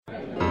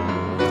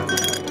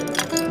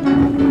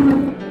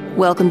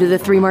Welcome to the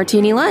Three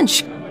Martini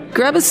Lunch.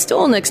 Grab a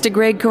stool next to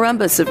Greg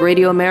Columbus of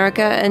Radio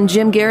America and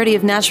Jim Garrity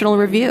of National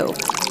Review.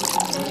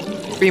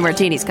 Three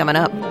Martinis coming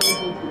up.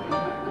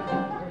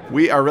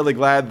 We are really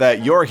glad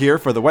that you're here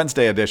for the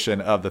Wednesday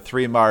edition of the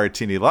Three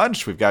Martini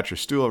Lunch. We've got your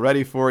stool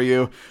ready for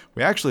you.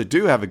 We actually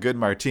do have a good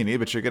martini,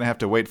 but you're going to have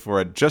to wait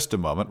for it just a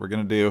moment. We're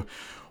going to do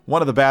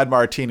one of the bad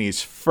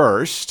martinis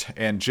first.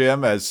 And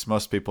Jim, as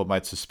most people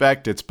might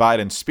suspect, it's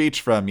Biden's speech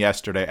from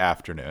yesterday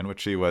afternoon,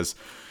 which he was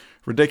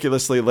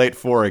ridiculously late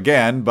for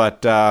again,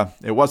 but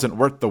it wasn't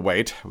worth the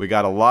wait. We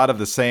got a lot of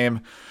the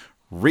same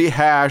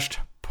rehashed,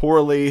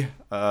 poorly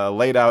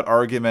laid out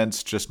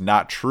arguments, just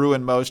not true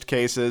in most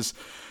cases.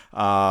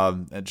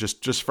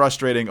 Just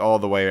frustrating all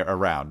the way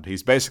around.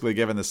 He's basically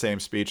given the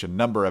same speech a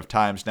number of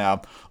times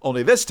now,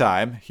 only this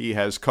time he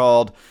has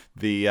called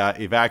the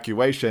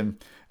evacuation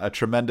a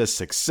tremendous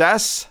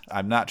success.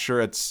 I'm not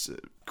sure it's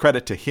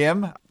credit to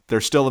him.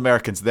 There's still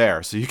Americans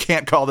there, so you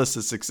can't call this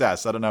a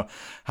success. I don't know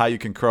how you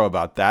can crow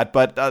about that,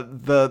 but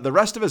the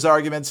rest of his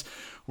arguments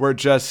were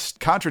just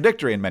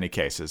contradictory in many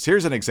cases.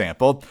 Here's an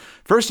example.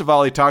 First of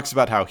all, he talks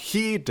about how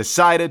he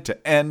decided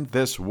to end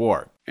this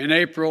war. In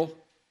April,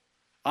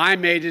 I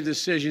made a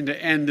decision to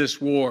end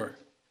this war.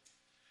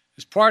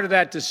 As part of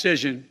that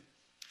decision,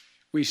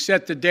 we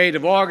set the date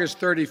of August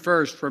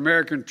 31st for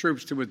American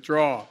troops to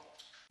withdraw.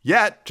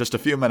 Yet, just a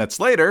few minutes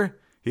later,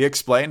 he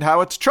explained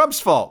how it's Trump's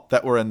fault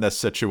that we're in this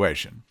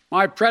situation.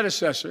 My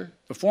predecessor,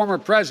 the former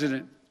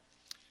president,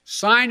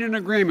 signed an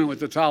agreement with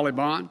the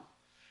Taliban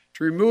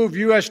to remove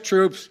U.S.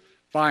 troops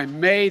by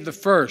May the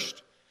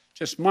 1st,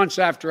 just months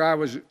after I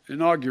was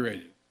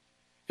inaugurated.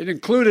 It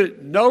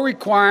included no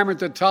requirement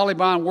that the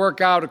Taliban work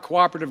out a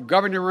cooperative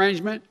government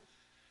arrangement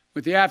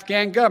with the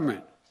Afghan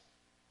government.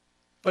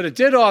 But it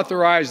did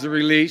authorize the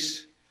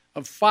release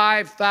of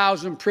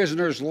 5,000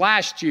 prisoners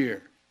last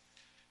year,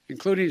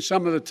 including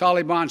some of the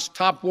Taliban's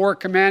top war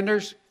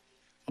commanders,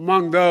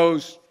 among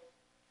those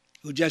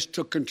who just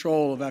took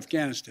control of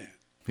Afghanistan.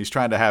 He's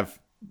trying to have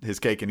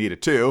his cake and eat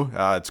it too.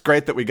 It's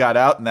great that we got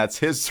out, and that's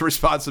his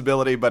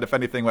responsibility. But if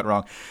anything went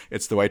wrong,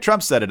 it's the way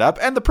Trump set it up.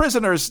 And the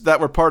prisoners that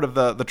were part of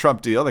the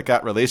Trump deal that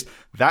got released,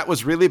 that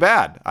was really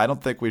bad. I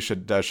don't think we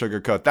should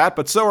sugarcoat that.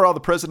 But so are all the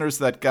prisoners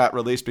that got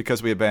released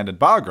because we abandoned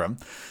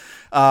Bagram.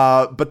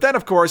 But then,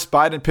 of course,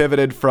 Biden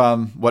pivoted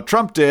from what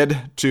Trump did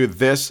to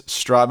this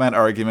straw man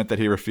argument that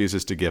he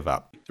refuses to give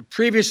up. The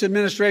previous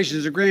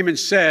administration's agreement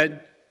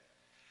said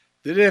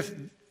that if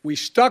we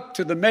stuck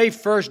to the May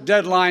 1st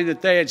deadline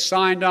that they had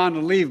signed on to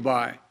leave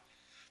by,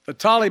 the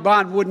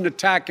Taliban wouldn't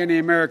attack any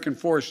American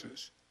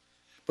forces.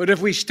 But if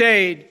we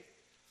stayed,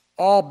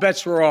 all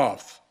bets were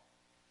off.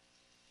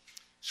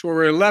 So we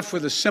were left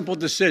with a simple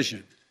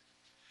decision.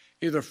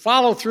 Either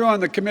follow through on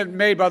the commitment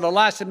made by the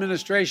last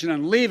administration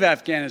and leave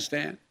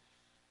Afghanistan,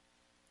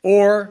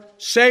 or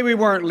say we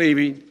weren't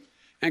leaving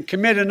and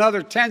commit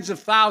another tens of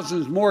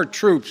thousands more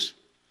troops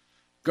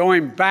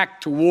going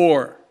back to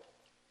war.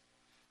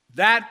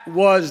 That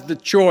was the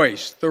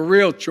choice, the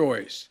real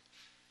choice,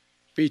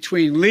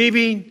 between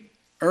leaving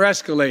or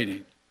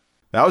escalating.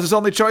 That was his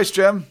only choice,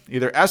 Jim.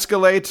 Either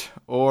escalate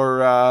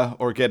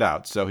or get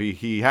out. So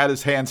he had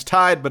his hands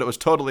tied, but it was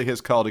totally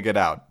his call to get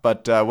out.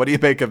 But what do you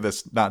make of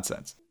this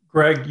nonsense?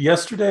 Greg,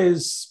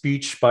 yesterday's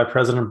speech by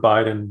President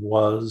Biden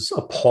was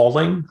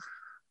appalling.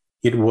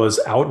 It was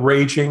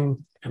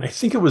outraging, and I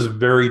think it was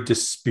very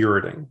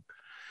dispiriting.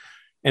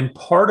 And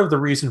part of the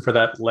reason for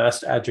that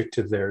last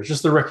adjective there is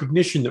just the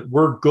recognition that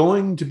we're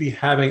going to be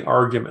having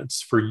arguments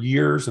for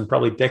years and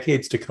probably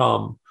decades to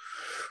come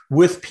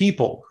with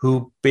people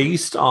who,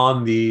 based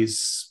on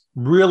these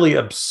really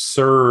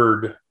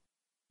absurd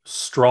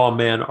straw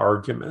man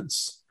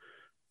arguments,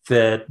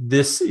 that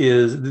they're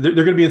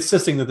going to be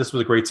insisting that this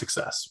was a great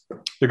success.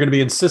 They're going to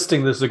be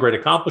insisting this is a great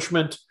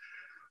accomplishment.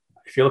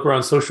 If you look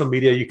around social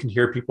media, you can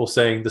hear people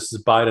saying this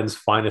is Biden's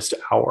finest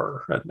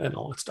hour and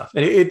all that stuff.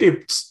 And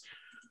it's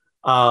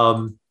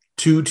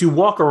to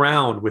walk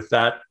around with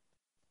that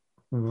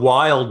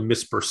wild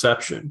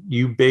misperception,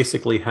 you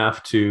basically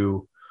have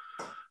to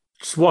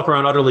just walk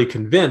around utterly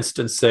convinced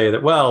and say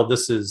that, well,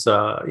 this is,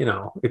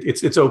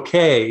 it's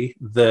okay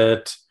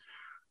that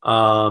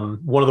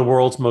one of the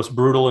world's most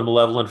brutal and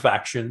malevolent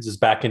factions is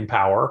back in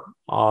power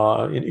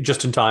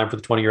just in time for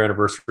the 20-year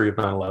anniversary of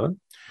 9/11.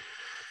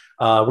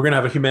 We're going to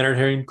have a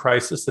humanitarian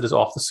crisis that is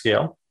off the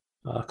scale.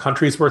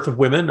 Countries worth of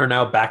women are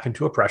now back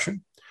into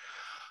oppression.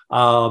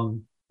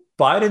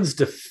 Biden's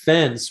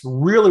defense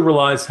really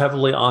relies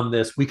heavily on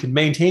this. We can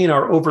maintain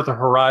our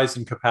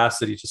over-the-horizon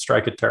capacity to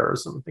strike at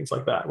terrorism and things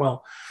like that.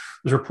 Well,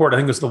 there's a report, I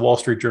think it was the Wall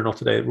Street Journal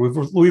today,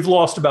 we've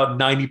lost about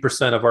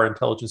 90% of our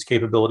intelligence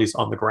capabilities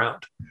on the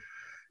ground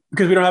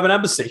because we don't have an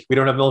embassy. We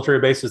don't have military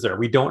bases there.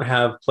 We don't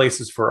have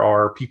places for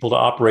our people to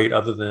operate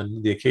other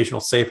than the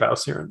occasional safe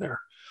house here and there.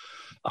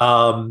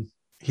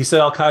 He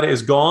said Al-Qaeda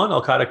is gone.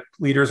 Al-Qaeda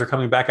leaders are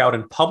coming back out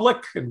in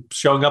public and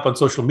showing up on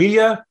social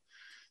media.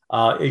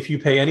 If you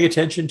pay any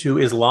attention to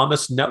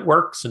Islamist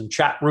networks and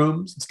chat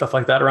rooms and stuff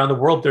like that around the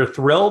world, they're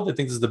thrilled. They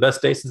think this is the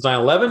best day since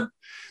 9/11.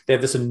 They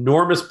have this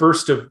enormous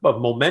burst of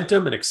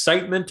momentum and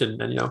excitement and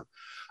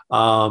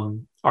Our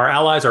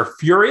allies are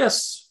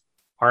furious.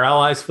 Our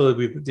allies feel like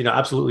we've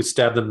absolutely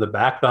stabbed them in the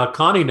back. The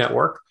Haqqani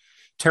network,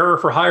 Terror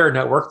for Hire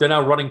network, they're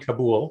now running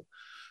Kabul.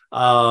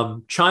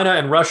 China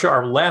and Russia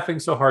are laughing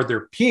so hard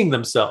they're peeing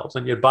themselves,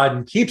 and yet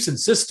Biden keeps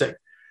insisting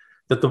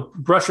that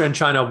Russia and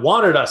China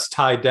wanted us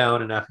tied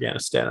down in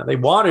Afghanistan, and they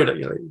wanted it.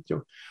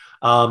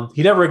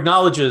 He never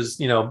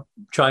acknowledges,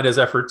 China's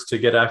efforts to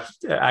get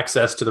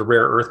access to the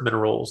rare earth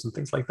minerals and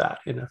things like that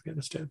in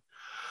Afghanistan.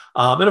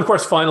 And of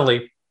course,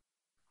 finally,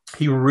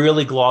 he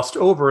really glossed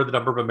over the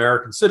number of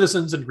American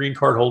citizens and green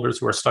card holders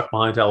who are stuck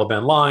behind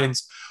Taliban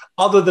lines,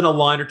 other than a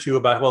line or two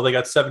about, well, they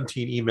got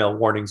 17 email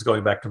warnings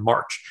going back to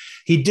March.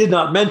 He did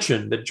not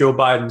mention that Joe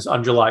Biden's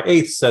on July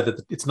 8th said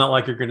that it's not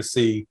like you're going to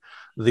see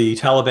the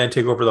Taliban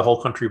take over the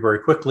whole country very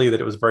quickly,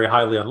 that it was very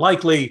highly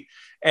unlikely,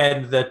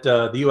 and that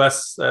that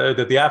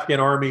the Afghan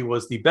army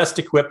was the best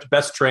equipped,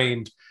 best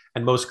trained,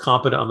 and most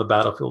competent on the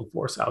battlefield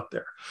force out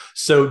there.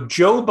 So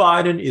Joe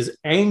Biden is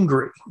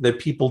angry that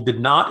people did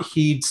not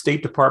heed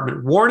State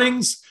Department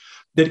warnings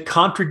that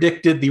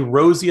contradicted the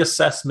rosy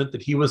assessment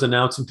that he was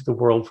announcing to the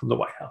world from the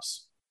White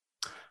House.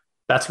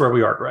 That's where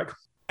we are, Greg.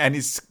 And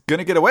he's going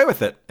to get away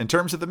with it in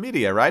terms of the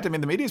media, right? I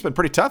mean, the media's been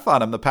pretty tough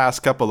on him the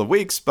past couple of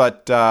weeks,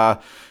 but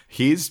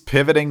he's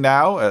pivoting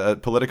now.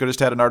 Politico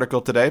just had an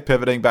article today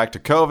pivoting back to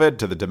COVID,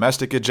 to the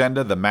domestic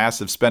agenda, the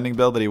massive spending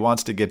bill that he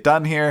wants to get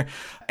done here.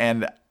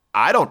 And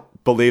I don't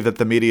believe that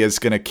the media is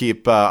going to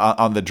keep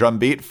on the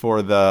drumbeat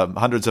for the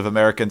hundreds of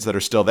Americans that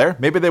are still there.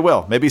 Maybe they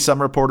will. Maybe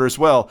some reporters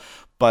will.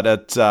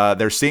 But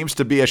there seems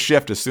to be a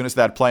shift as soon as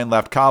that plane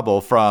left Kabul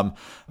from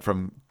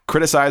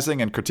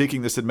criticizing and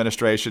critiquing this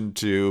administration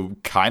to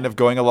kind of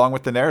going along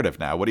with the narrative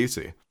now. What do you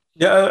see?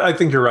 Yeah, I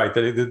think you're right.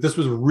 This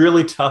was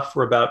really tough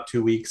for about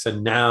 2 weeks,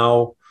 and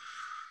now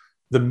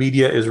the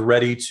media is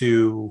ready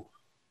to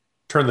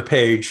turn the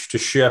page, to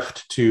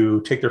shift,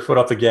 to take their foot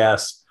off the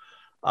gas.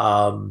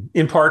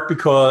 In part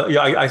because,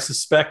 I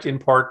suspect in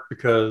part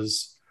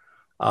because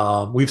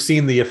we've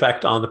seen the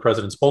effect on the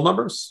president's poll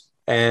numbers,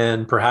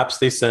 and perhaps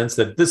they sense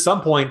that at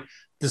some point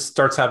this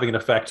starts having an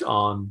effect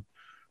on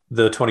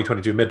the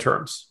 2022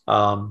 midterms.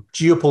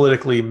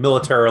 Geopolitically,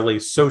 militarily,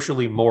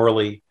 socially,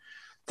 morally,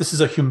 this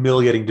is a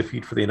humiliating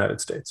defeat for the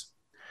United States.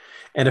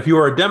 And if you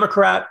are a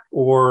Democrat,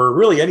 or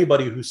really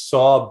anybody who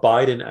saw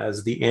Biden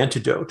as the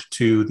antidote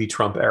to the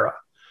Trump era,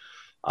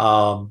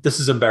 this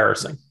is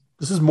embarrassing.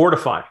 This is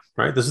mortifying,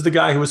 right? This is the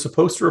guy who was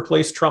supposed to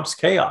replace Trump's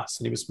chaos,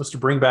 and he was supposed to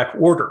bring back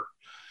order.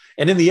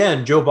 And in the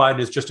end, Joe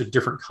Biden is just a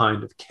different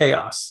kind of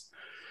chaos.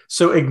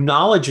 So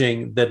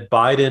acknowledging that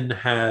Biden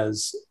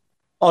has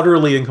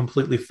utterly and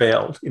completely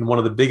failed in one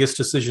of the biggest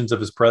decisions of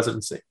his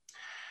presidency,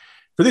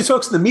 for these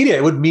folks in the media,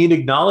 it would mean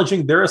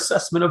acknowledging their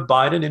assessment of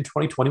Biden in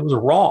 2020 was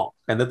wrong,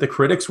 and that the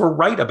critics were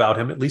right about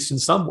him, at least in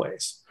some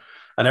ways.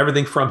 And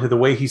everything from the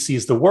way he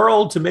sees the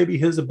world to maybe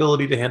his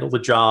ability to handle the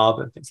job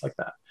and things like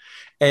that.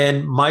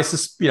 And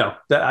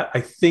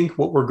I think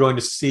what we're going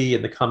to see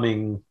in the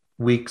coming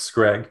weeks,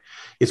 Greg,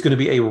 is going to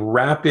be a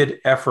rapid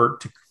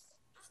effort to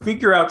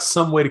figure out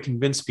some way to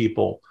convince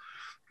people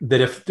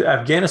that if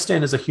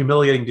Afghanistan is a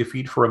humiliating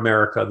defeat for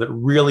America, that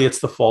really it's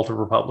the fault of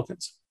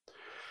Republicans.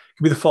 It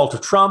could be the fault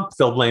of Trump.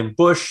 They'll blame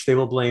Bush. They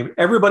will blame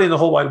everybody in the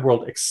whole wide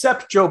world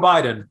except Joe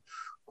Biden,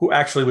 who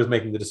actually was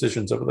making the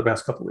decisions over the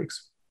past couple of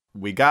weeks.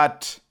 We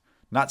got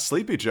not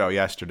Sleepy Joe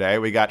yesterday.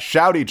 We got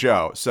Shouty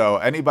Joe. So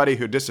anybody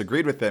who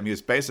disagreed with him, he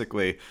was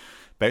basically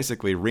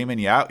reaming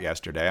you out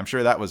yesterday. I'm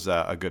sure that was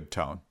a good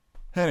tone.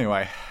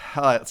 Anyway,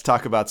 let's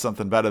talk about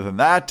something better than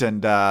that,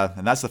 and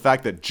that's the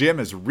fact that Jim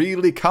is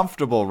really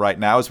comfortable right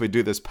now as we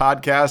do this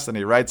podcast, and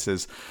he writes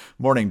his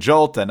Morning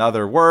Jolt and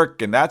other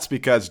work, and that's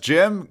because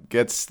Jim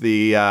gets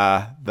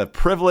the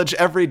privilege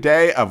every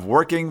day of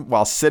working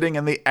while sitting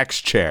in the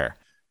X chair.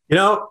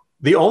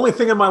 The only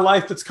thing in my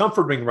life that's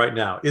comforting right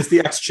now is the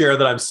X chair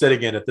that I'm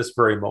sitting in at this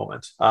very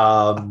moment.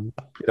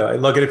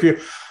 Look,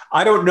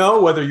 I don't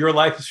know whether your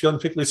life is feeling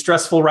particularly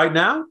stressful right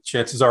now.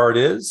 Chances are it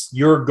is.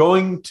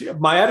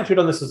 My attitude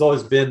on this has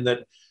always been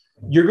that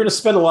you're going to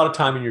spend a lot of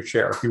time in your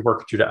chair if you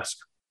work at your desk.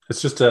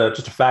 It's just a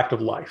fact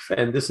of life.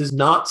 And this is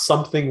not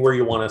something where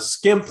you want to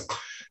skimp.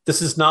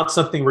 This is not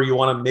something where you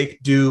want to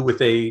make do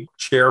with a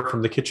chair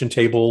from the kitchen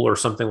table or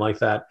something like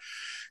that.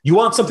 You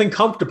want something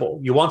comfortable.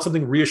 You want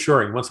something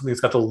reassuring. You want something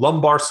that's got the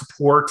lumbar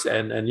support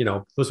and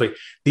this way,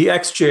 the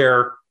X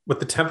chair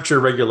with the temperature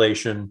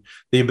regulation,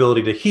 the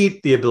ability to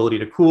heat, the ability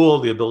to cool,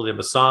 the ability to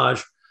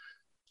massage.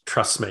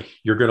 Trust me,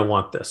 you're going to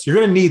want this. You're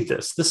going to need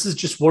this. This is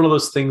just one of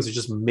those things that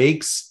just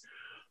makes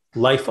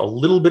life a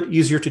little bit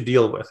easier to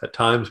deal with at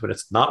times when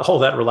it's not all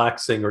that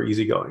relaxing or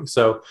easygoing.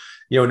 So,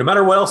 no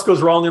matter what else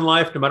goes wrong in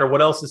life, no matter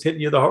what else is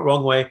hitting you the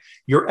wrong way,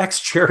 your X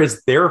chair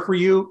is there for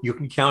you. You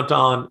can count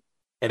on,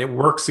 and it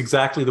works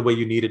exactly the way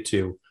you need it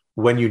to,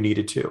 when you need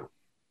it to,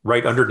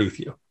 right underneath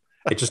you.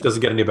 It just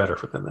doesn't get any better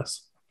than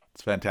this.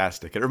 It's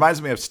fantastic. It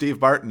reminds me of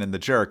Steve Martin in The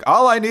Jerk.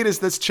 All I need is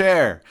this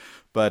chair.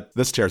 But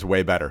this chair's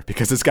way better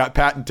because it's got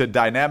patented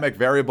dynamic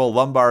variable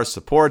lumbar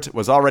support. It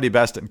was already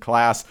best in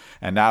class.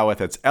 And now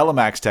with its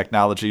Elemax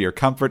technology, your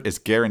comfort is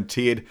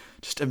guaranteed.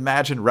 Just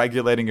imagine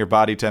regulating your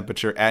body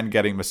temperature and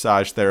getting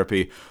massage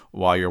therapy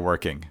while you're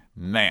working.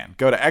 Man,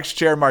 go to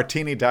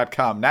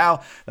xchairmartini.com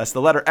now. That's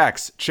the letter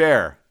X,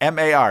 chair,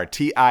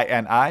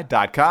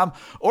 MARTINI.com,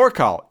 or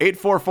call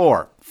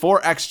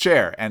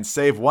 844-4XChair and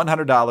save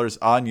 $100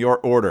 on your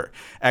order.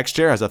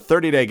 XChair has a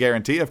 30-day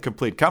guarantee of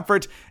complete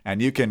comfort, and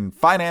you can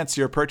finance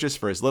your purchase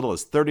for as little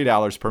as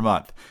 $30 per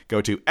month. Go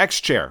to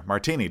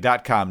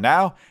xchairmartini.com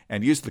now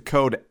and use the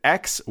code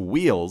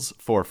XWheels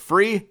for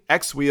free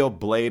X-Wheel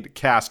blade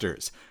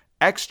casters.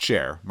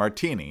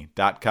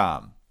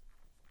 xchairmartini.com.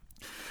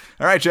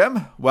 All right,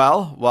 Jim.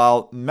 Well,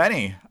 while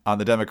many on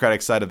the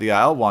Democratic side of the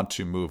aisle want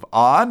to move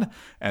on,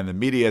 and the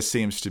media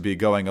seems to be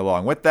going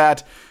along with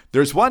that,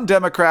 there's one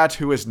Democrat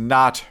who is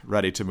not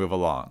ready to move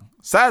along.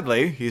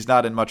 Sadly, he's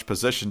not in much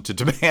position to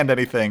demand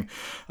anything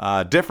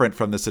different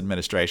from this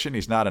administration.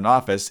 He's not in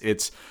office.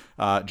 It's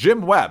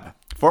Jim Webb,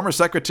 former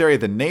Secretary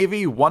of the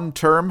Navy,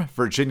 one-term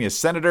Virginia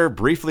senator,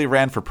 briefly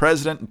ran for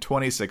president in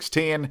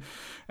 2016,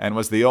 and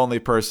was the only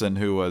person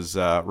who was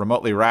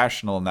remotely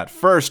rational in that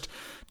first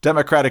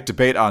Democratic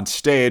debate on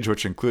stage,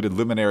 which included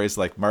luminaries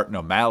like Martin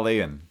O'Malley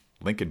and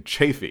Lincoln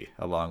Chafee,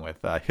 along with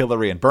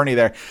Hillary and Bernie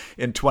there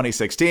in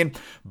 2016.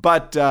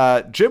 But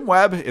Jim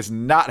Webb is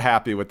not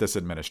happy with this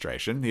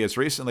administration. He has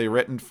recently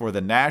written for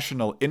the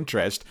National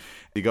Interest.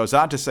 He goes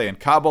on to say, in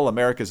Kabul,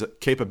 America's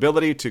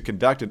capability to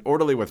conduct an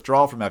orderly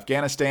withdrawal from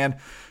Afghanistan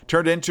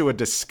turned into a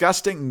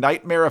disgusting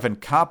nightmare of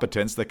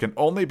incompetence that can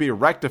only be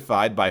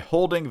rectified by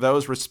holding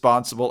those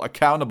responsible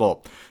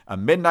accountable. A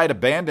midnight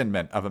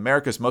abandonment of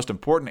America's most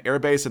important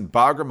airbase in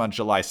Bagram on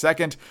July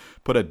 2nd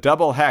put a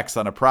double hex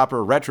on a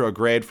proper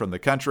retrograde from the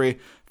country,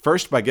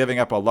 first by giving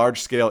up a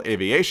large-scale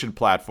aviation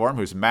platform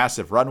whose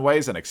massive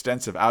runways and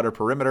extensive outer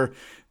perimeter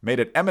made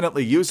it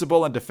eminently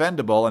usable and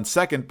defendable, and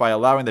second by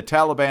allowing the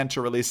Taliban to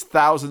release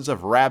thousands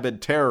of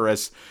rabid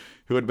terrorists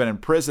who had been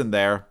imprisoned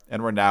there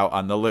and were now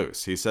on the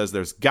loose. He says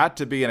there's got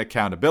to be an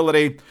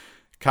accountability.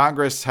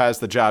 Congress has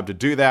the job to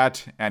do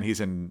that, and he's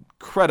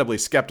incredibly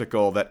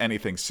skeptical that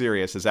anything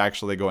serious is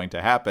actually going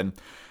to happen.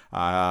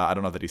 I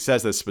don't know that he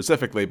says this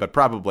specifically, but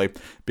probably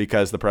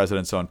because the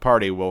president's own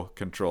party will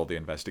control the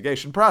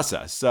investigation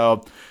process.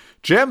 So,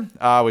 Jim,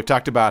 we've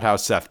talked about how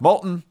Seth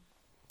Moulton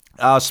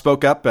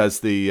spoke up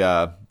as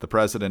the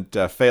president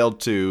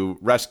failed to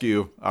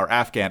rescue our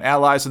Afghan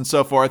allies and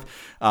so forth.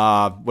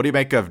 What do you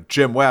make of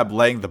Jim Webb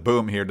laying the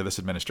boom here to this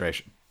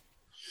administration?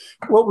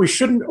 Well, we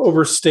shouldn't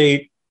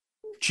overstate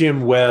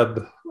Jim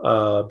Webb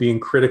being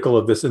critical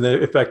of this. And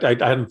in fact, I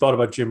hadn't thought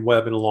about Jim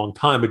Webb in a long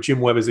time, but Jim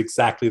Webb is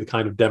exactly the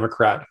kind of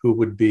Democrat who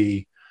would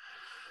be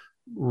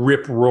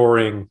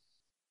rip-roaring,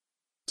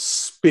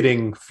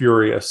 spitting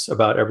furious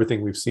about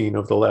everything we've seen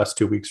over the last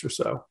 2 weeks or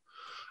so.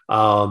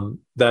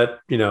 That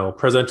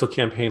presidential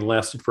campaign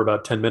lasted for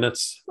about 10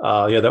 minutes.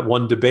 That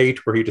one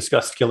debate where he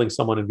discussed killing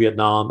someone in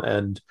Vietnam,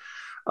 and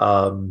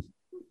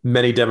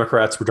many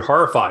Democrats were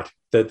horrified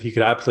that he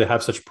could absolutely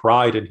have such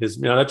pride in his,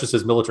 not just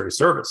his military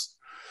service,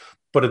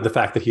 but in the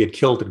fact that he had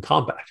killed in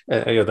combat.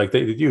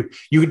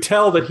 You could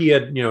tell that he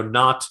had,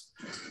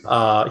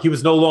 he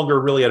was no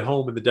longer really at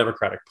home in the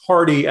Democratic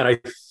Party. And I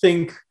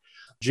think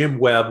Jim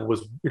Webb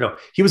was,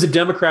 he was a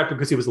Democrat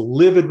because he was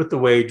livid with the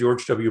way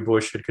George W.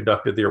 Bush had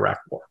conducted the Iraq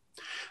War.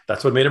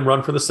 That's what made him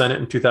run for the Senate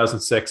in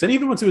 2006. And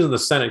even once he was in the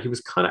Senate, he was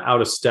kind of out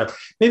of step.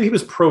 Maybe he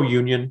was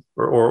pro-union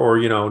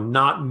or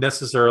not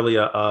necessarily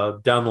a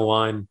down the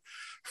line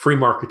free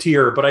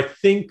marketeer. But I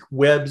think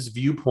Webb's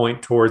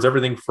viewpoint towards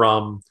everything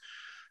from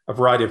a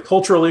variety of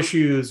cultural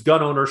issues,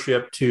 gun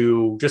ownership,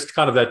 to just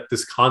kind of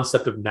this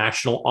concept of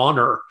national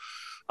honor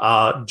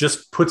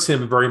just puts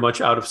him very much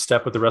out of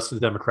step with the rest of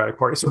the Democratic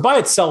Party. So by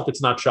itself,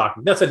 it's not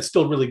shocking. That said, it's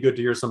still really good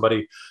to hear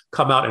somebody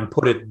come out and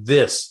put it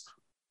this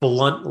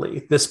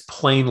bluntly, this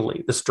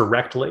plainly, this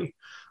directly,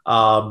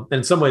 and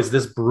in some ways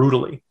this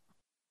brutally.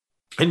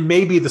 And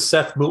maybe the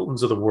Seth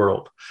Moultons of the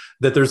world,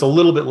 that there's a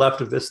little bit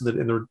left of this in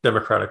the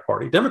Democratic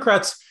Party.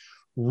 Democrats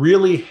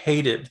really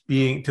hated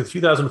being to the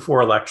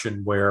 2004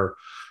 election where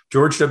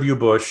George W.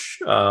 Bush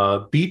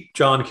beat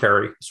John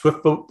Kerry,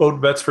 swift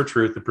vote bets for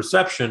truth, the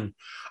perception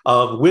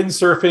of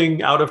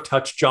windsurfing, out of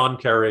touch John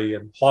Kerry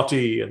and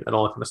haughty and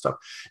all that kind of stuff.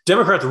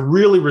 Democrats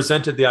really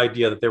resented the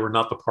idea that they were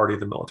not the party of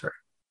the military.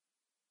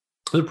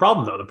 The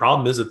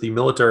problem is that the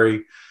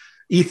military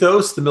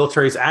ethos, the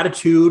military's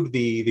attitude,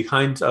 the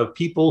kinds of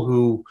people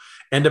who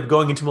end up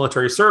going into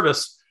military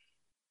service,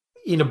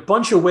 in a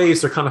bunch of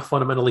ways, they're kind of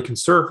fundamentally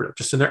conservative,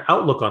 just in their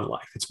outlook on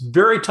life. It's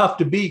very tough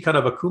to be kind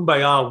of a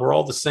kumbaya, we're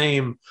all the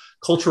same,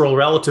 cultural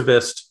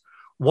relativist,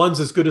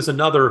 one's as good as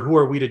another, who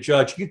are we to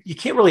judge? You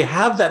can't really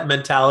have that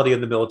mentality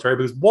in the military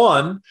because,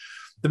 one,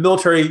 the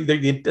military,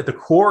 at the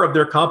core of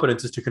their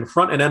competence is to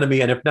confront an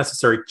enemy and, if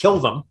necessary, kill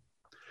them.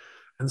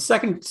 And the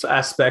second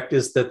aspect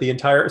is that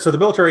the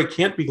military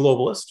can't be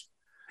globalist.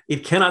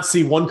 It cannot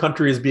see one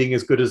country as being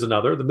as good as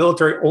another. The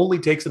military only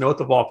takes an oath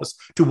of office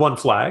to one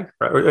flag,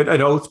 right? Or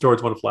an oath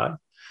towards one flag.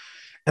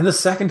 And the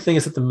second thing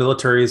is that the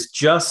military is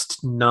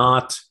just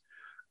not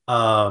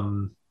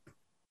an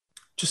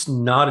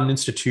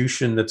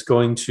institution that's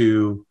going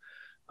to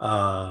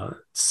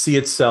see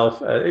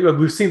itself.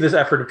 We've seen this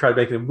effort to try to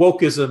make it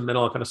wokeism and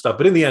all that kind of stuff.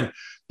 But in the end,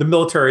 the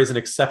military is an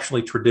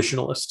exceptionally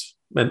traditionalist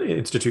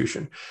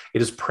institution.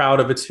 It is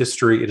proud of its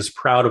history. It is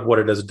proud of what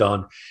it has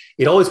done.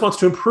 It always wants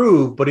to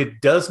improve, but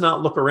it does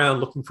not look around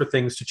looking for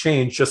things to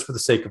change just for the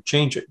sake of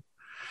changing.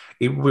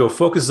 It will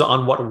focus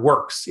on what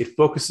works. It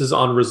focuses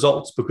on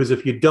results, because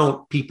if you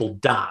don't, people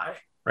die,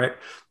 right?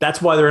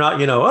 That's why they're not,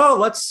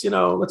 let's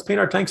paint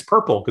our tanks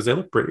purple because they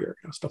look prettier,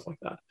 stuff like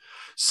that.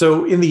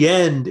 So in the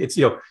end, it's,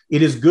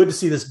 it is good to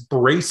see this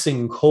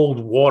bracing cold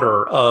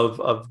water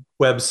of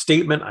Webb's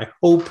statement. I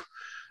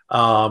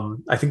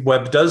think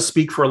Webb does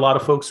speak for a lot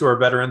of folks who are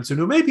veterans and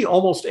who may be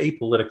almost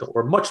apolitical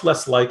or much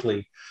less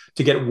likely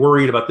to get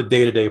worried about the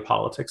day-to-day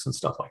politics and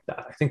stuff like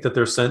that. I think that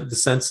there's the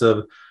sense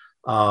of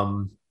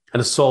an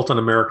assault on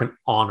American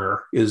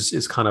honor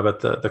is kind of at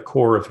the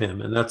core of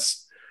him, and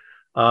that's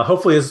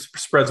hopefully his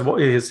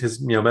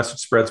message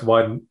spreads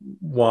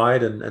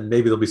wide, and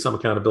maybe there'll be some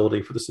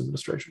accountability for this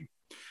administration.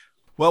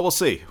 Well, we'll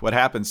see what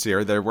happens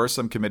here. There were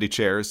some committee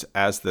chairs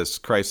as this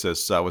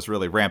crisis was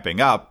really ramping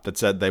up that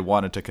said they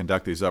wanted to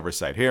conduct these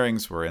oversight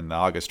hearings. We're in the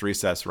August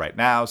recess right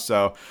now,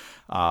 so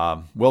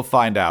we'll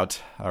find out,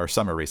 or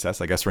summer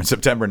recess. I guess we're in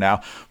September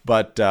now,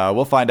 but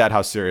we'll find out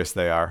how serious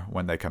they are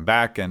when they come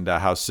back, and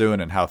how soon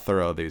and how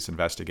thorough these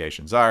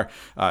investigations are.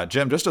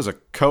 Jim, just as a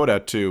coda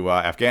to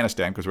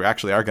Afghanistan, because we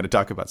actually are going to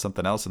talk about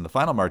something else in the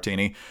final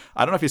martini,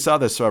 I don't know if you saw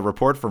this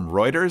report from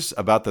Reuters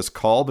about this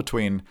call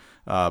between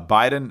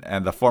Biden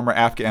and the former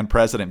Afghan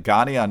president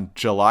Ghani on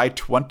July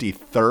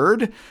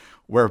 23rd,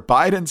 where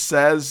Biden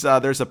says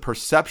there's a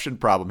perception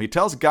problem. He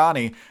tells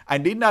Ghani, "I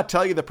need not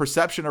tell you the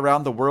perception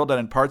around the world and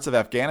in parts of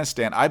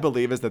Afghanistan, I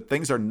believe, is that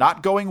things are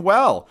not going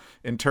well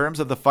in terms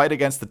of the fight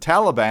against the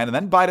Taliban." And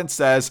then Biden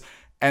says,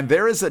 "And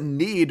there is a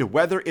need,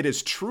 whether it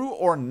is true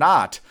or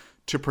not,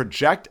 to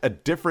project a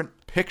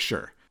different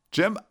picture."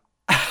 Jim,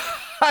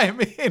 I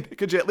mean,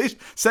 could you at least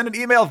send an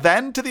email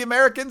then to the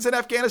Americans in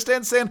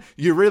Afghanistan saying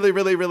you really,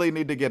 really, really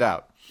need to get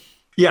out?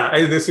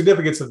 Yeah, the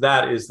significance of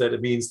that is that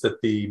it means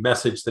that the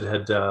message that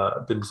had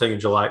been saying on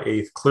July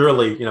 8th,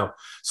 clearly,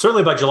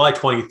 certainly by July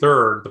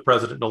 23rd, the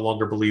president no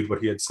longer believed what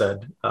he had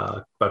said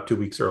about 2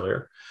 weeks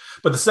earlier.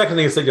 But the second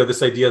thing is that,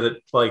 this idea that,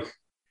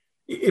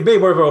 it may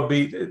very well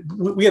be,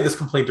 we had this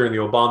complaint during the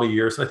Obama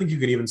years, and I think you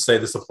can even say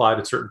this applied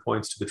at certain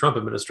points to the Trump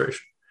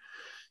administration.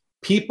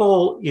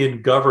 People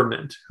in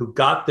government who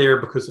got there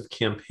because of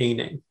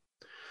campaigning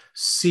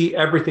see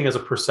everything as a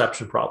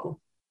perception problem.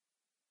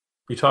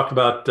 You talked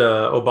about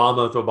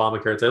Obama with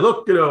Obamacare and say,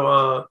 look,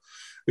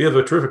 we have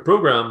a terrific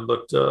program,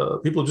 but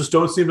people just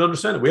don't seem to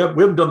understand it. We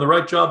haven't done the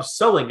right job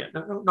selling it.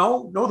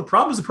 No, the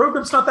problem is the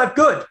program's not that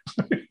good.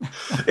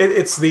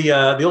 It's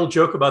the old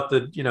joke about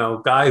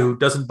the guy who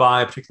doesn't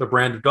buy a particular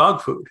brand of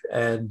dog food,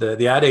 and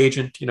the ad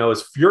agent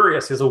is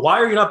furious. He says, "Why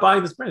are you not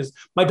buying this brand?" He says,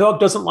 "My dog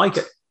doesn't like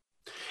it."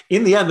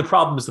 In the end, the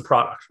problem is the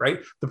product, right?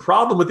 The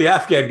problem with the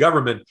Afghan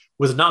government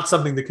was not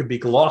something that could be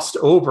glossed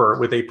over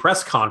with a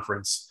press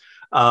conference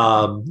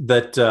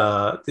with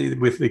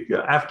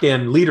the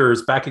Afghan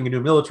leaders backing a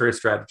new military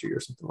strategy or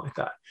something like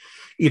that.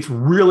 It's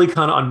really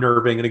kind of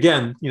unnerving. And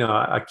again,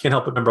 I can't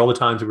help but remember all the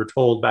times we were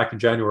told back in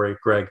January,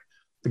 Greg,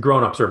 the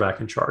grown-ups are back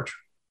in charge.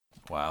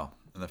 Wow.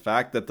 And the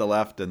fact that the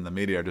left and the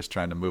media are just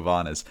trying to move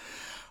on is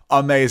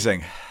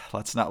amazing.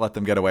 Let's not let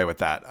them get away with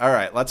that. All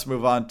right, let's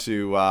move on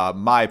to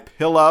My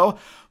Pillow.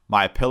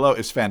 My Pillow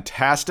is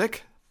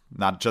fantastic.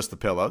 Not just the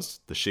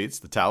pillows, the sheets,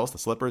 the towels, the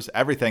slippers,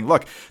 everything.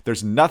 Look,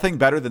 there's nothing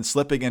better than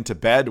slipping into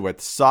bed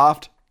with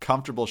soft,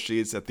 comfortable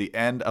sheets at the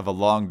end of a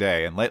long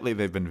day. And lately,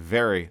 they've been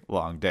very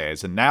long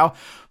days. And now,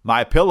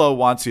 My Pillow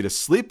wants you to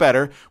sleep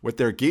better with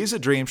their Giza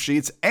Dream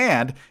sheets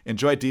and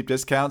enjoy deep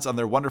discounts on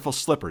their wonderful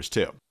slippers,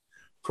 too.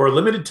 For a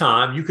limited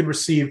time, you can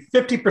receive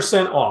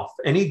 50% off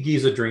any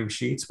Giza Dream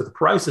sheets with a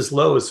price as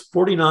low as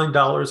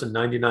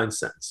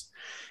 $49.99.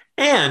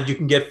 And you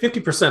can get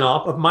 50%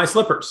 off of My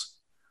Slippers.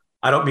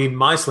 I don't mean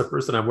my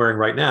slippers that I'm wearing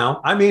right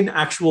now. I mean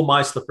actual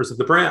My Slippers of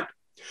the brand.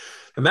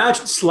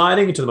 Imagine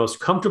sliding into the most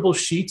comfortable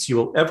sheets you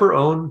will ever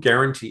own,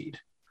 guaranteed.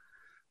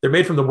 They're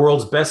made from the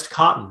world's best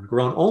cotton,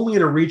 grown only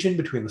in a region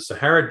between the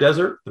Sahara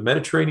Desert, the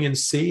Mediterranean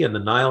Sea, and the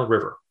Nile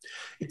River.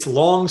 Its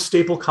long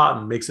staple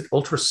cotton makes it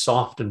ultra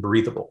soft and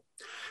breathable.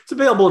 It's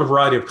available in a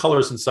variety of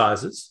colors and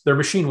sizes. They're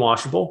machine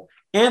washable,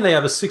 and they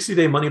have a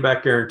 60-day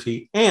money-back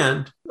guarantee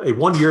and a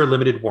 1-year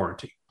limited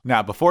warranty.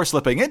 Now, before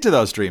slipping into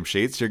those dream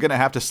sheets, you're going to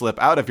have to slip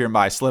out of your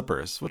My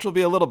Slippers, which will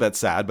be a little bit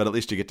sad, but at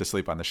least you get to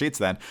sleep on the sheets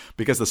then,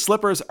 because the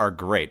slippers are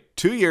great.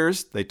 2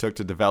 years they took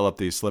to develop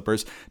these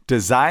slippers,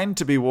 designed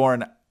to be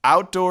worn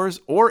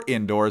outdoors or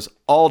indoors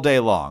all day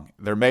long.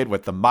 They're made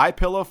with the My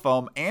Pillow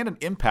foam and an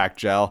impact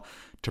gel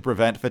to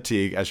prevent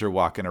fatigue as you're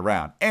walking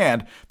around.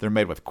 And they're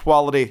made with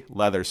quality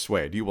leather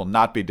suede. You will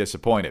not be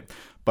disappointed.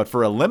 But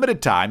for a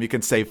limited time, you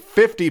can save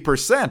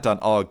 50% on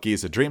all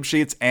Giza Dream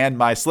Sheets and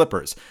My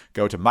Slippers.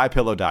 Go to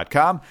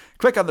MyPillow.com,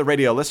 click on the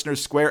Radio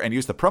Listeners Square, and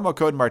use the promo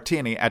code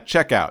Martini at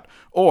checkout.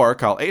 Or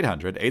call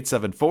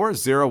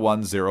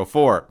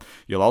 800-874-0104.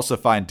 You'll also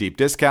find deep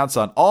discounts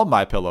on all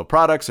MyPillow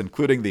products,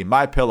 including the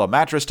MyPillow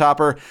mattress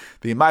topper,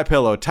 the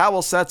MyPillow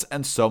towel sets,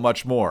 and so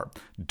much more.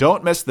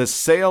 Don't miss this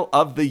sale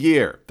of the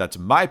year. That's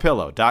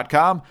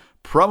MyPillow.com.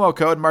 Promo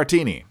code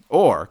Martini,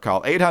 or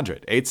call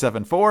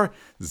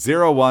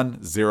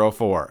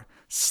 800-874-0104.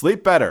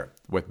 Sleep better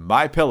with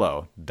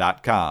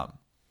MyPillow.com.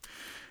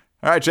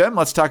 All right, Jim,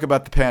 let's talk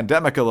about the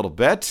pandemic a little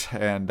bit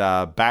and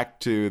back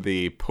to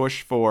the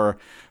push for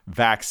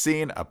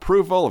vaccine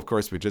approval. Of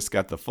course, we just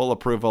got the full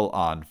approval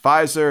on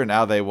Pfizer.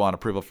 Now they want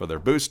approval for their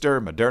booster.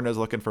 Moderna's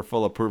looking for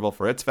full approval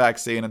for its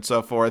vaccine and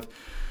so forth.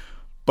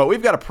 But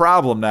we've got a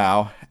problem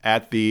now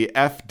at the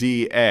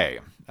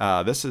FDA.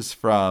 This is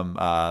from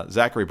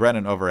Zachary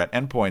Brennan over at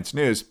Endpoints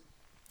News.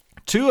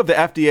 Two of the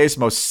FDA's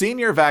most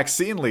senior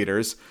vaccine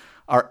leaders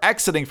are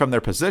exiting from their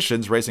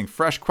positions, raising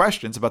fresh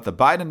questions about the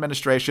Biden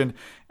administration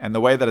and the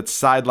way that it's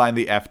sidelined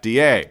the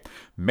FDA.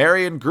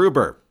 Marion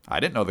Gruber. I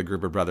didn't know the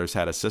Gruber brothers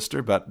had a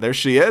sister, but there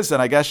she is,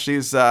 and I guess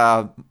she's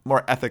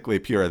more ethically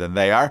pure than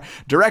they are.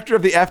 Director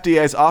of the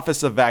FDA's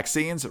Office of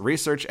Vaccines,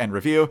 Research and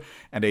Review,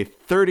 and a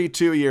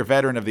 32-year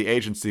veteran of the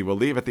agency will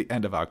leave at the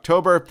end of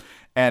October.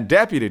 And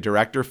Deputy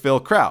Director Phil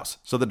Krause.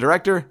 So the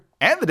director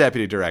and the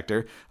deputy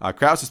director,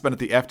 Krause has been at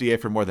the FDA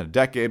for more than a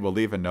decade, will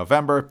leave in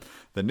November.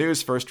 The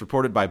news, first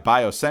reported by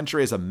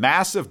BioCentury, is a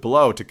massive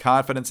blow to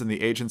confidence in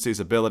the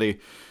agency's ability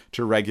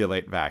to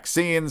regulate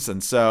vaccines.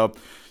 And so,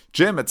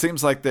 Jim, it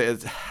seems like I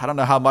don't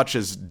know how much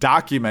is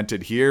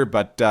documented here,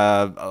 but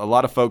a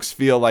lot of folks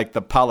feel like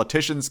the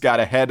politicians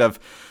got ahead of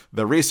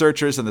the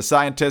researchers and the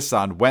scientists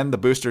on when the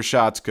booster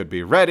shots could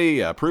be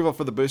ready, approval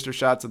for the booster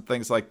shots and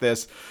things like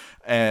this.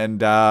 And,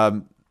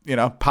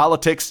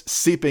 politics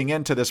seeping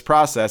into this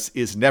process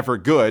is never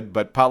good,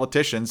 but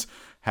politicians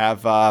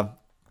have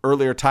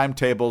earlier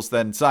timetables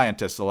than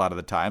scientists a lot of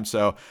the time.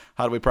 So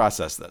how do we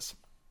process this?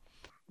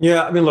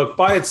 Yeah, I mean, look,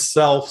 by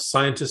itself,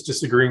 scientists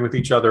disagreeing with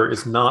each other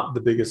is not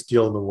the biggest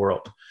deal in the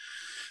world.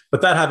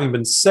 But that having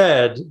been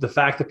said, the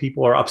fact that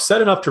people are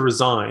upset enough to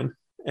resign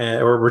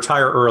or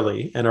retire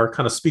early and are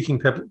kind of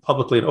speaking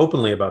publicly and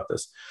openly about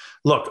this.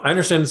 Look, I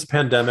understand it's a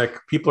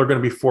pandemic. People are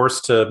going to be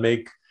forced to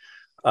make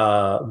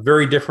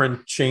very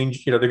different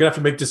change. They're going to have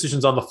to make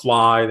decisions on the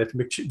fly. They have to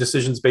make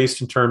decisions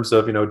based in terms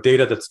of,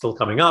 data that's still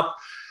coming up.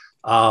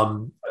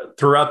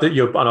 Throughout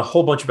on a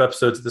whole bunch of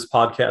episodes of this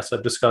podcast,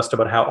 I've discussed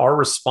about how our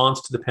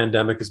response to the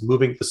pandemic is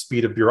moving at the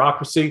speed of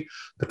bureaucracy,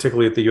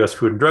 particularly at the U.S.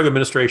 Food and Drug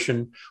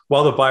Administration,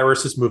 while the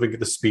virus is moving at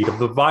the speed of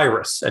the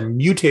virus and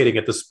mutating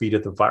at the speed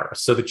of the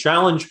virus. So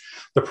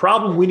the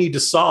problem we need to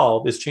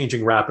solve is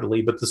changing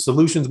rapidly, but the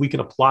solutions we can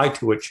apply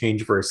to it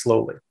change very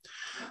slowly.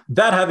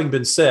 That having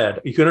been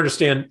said, you can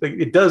understand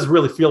it does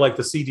really feel like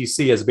the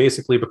CDC has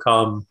basically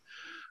become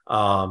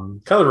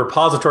kind of the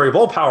repository of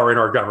all power in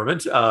our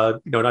government,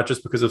 not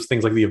just because of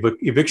things like the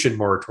eviction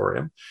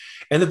moratorium,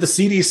 and that the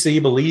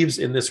CDC believes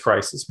in this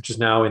crisis, which is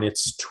now in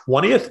its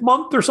 20th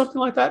month or something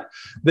like that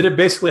it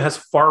basically has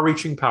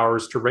far-reaching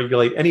powers to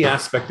regulate any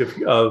aspect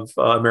of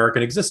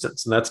American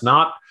existence. And that's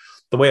not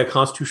the way a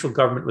constitutional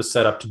government was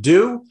set up to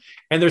do.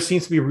 And there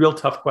seems to be real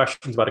tough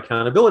questions about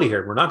accountability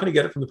here. We're not going to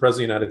get it from the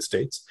President of the United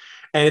States.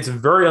 And it's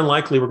very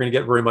unlikely we're going to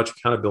get very much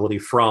accountability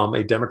from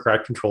a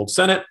Democrat-controlled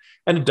Senate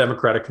and a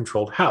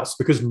Democratic-controlled House,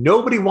 because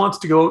nobody wants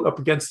to go up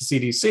against the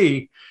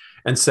CDC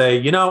and say,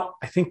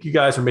 I think you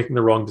guys are making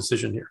the wrong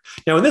decision here.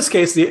 Now, in this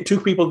case, the two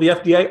people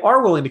at the FDA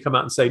are willing to come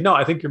out and say, no,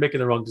 I think you're making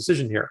the wrong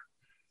decision here.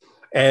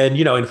 And,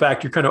 in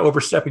fact, you're kind of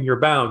overstepping your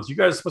bounds. You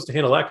guys are supposed to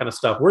handle that kind of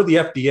stuff. We're the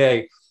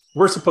FDA.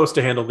 We're supposed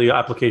to handle the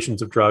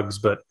applications of drugs.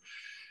 But,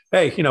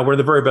 hey, we're in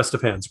the very best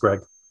of hands, Greg.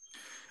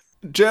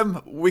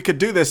 Jim, we could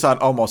do this on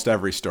almost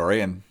every story,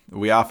 and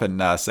we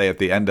often say at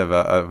the end of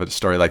a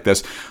story like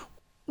this,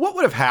 what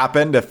would have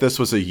happened if this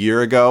was a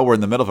year ago? We're in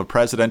the middle of a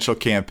presidential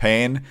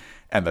campaign,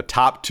 and the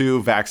top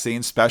two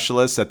vaccine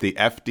specialists at the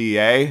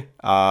FDA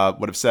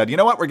would have said, you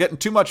know what, we're getting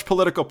too much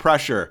political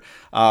pressure.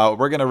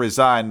 We're going to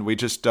resign. We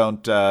just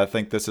don't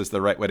think this is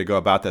the right way to go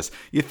about this.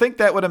 You think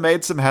that would have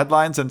made some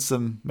headlines in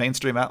some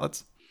mainstream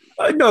outlets?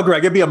 No,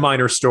 Greg, it'd be a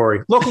minor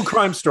story. Local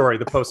crime story,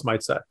 the Post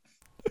might say.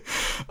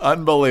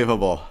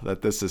 Unbelievable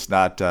that this is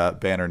not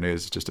banner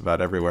news just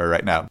about everywhere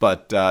right now.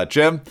 But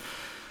Jim,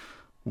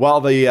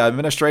 while the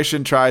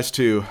administration tries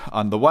to,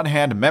 on the one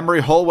hand,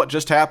 memory hole what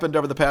just happened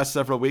over the past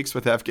several weeks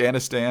with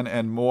Afghanistan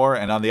and more,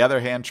 and on the other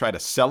hand, try to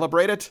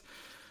celebrate it,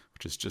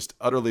 which is just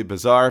utterly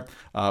bizarre,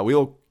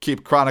 we'll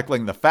keep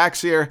chronicling the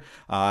facts here,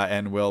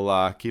 and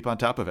we'll keep on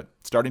top of it.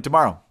 Starting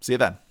tomorrow. See you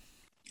then.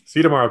 See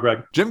you tomorrow,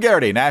 Greg. Jim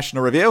Garrity,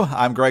 National Review.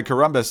 I'm Greg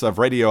Corombos of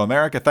Radio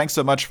America. Thanks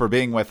so much for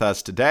being with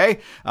us today.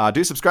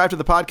 Do subscribe to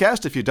the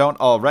podcast if you don't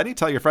already.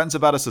 Tell your friends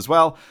about us as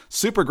well.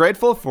 Super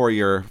grateful for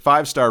your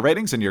 5-star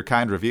ratings and your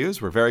kind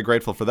reviews. We're very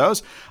grateful for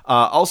those.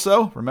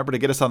 Also, remember to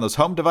get us on those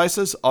home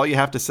devices. All you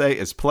have to say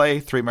is play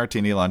 3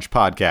 Martini Lunch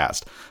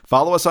podcast.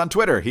 Follow us on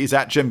Twitter. He's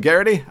at Jim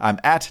Garrity. I'm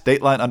at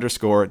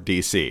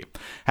Dateline_DC.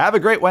 Have a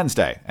great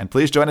Wednesday, and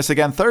please join us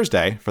again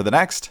Thursday for the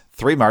next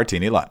 3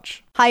 Martini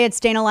Lunch. Hi, it's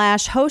Dana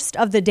Lash, host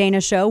of The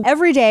Dana Show.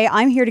 Every day,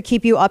 I'm here to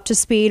keep you up to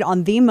speed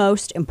on the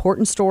most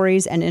important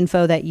stories and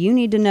info that you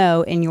need to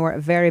know in your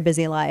very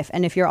busy life.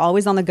 And if you're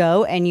always on the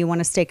go and you want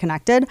to stay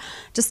connected,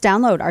 just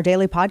download our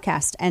daily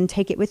podcast and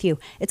take it with you.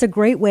 It's a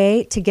great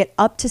way to get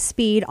up to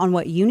speed on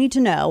what you need to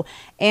know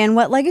and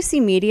what legacy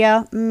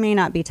media may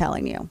not be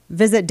telling you.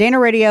 Visit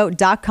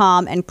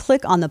danaradio.com and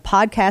click on the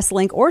podcast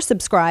link or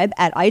subscribe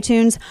at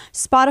iTunes,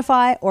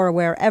 Spotify, or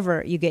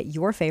wherever you get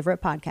your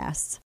favorite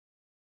podcasts.